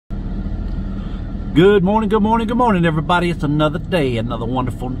Good morning, good morning, good morning, everybody. It's another day, another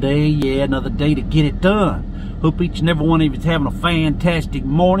wonderful day. Yeah, another day to get it done. Hope each and every one of you is having a fantastic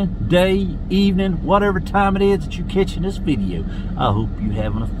morning, day, evening, whatever time it is that you're catching this video. I hope you're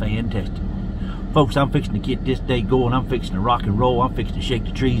having a fantastic one. Folks, I'm fixing to get this day going. I'm fixing to rock and roll. I'm fixing to shake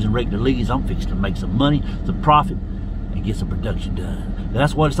the trees and rake the leaves. I'm fixing to make some money, some profit, and get some production done.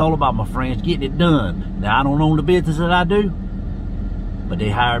 That's what it's all about, my friends, getting it done. Now, I don't own the business that I do, but they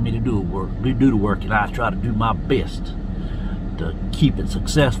hired me to do the work, and I try to do my best to keep it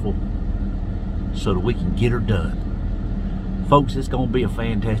successful so that we can get her done. Folks, it's gonna be a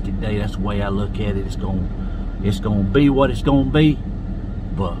fantastic day. That's the way I look at it. It's gonna be what it's gonna be.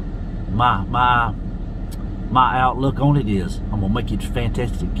 But my outlook on it is I'm gonna make it as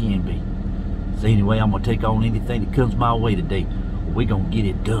fantastic as it can be. So anyway, I'm gonna take on anything that comes my way today. We're gonna get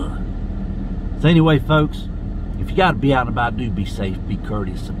it done. So anyway, folks, if you gotta be out and about, do be safe, be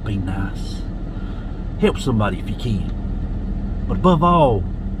courteous, and be nice. Help somebody if you can. But above all,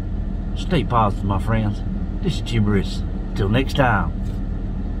 stay positive, my friends. This is Jim Richardson. Till next time,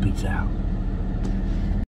 peace out.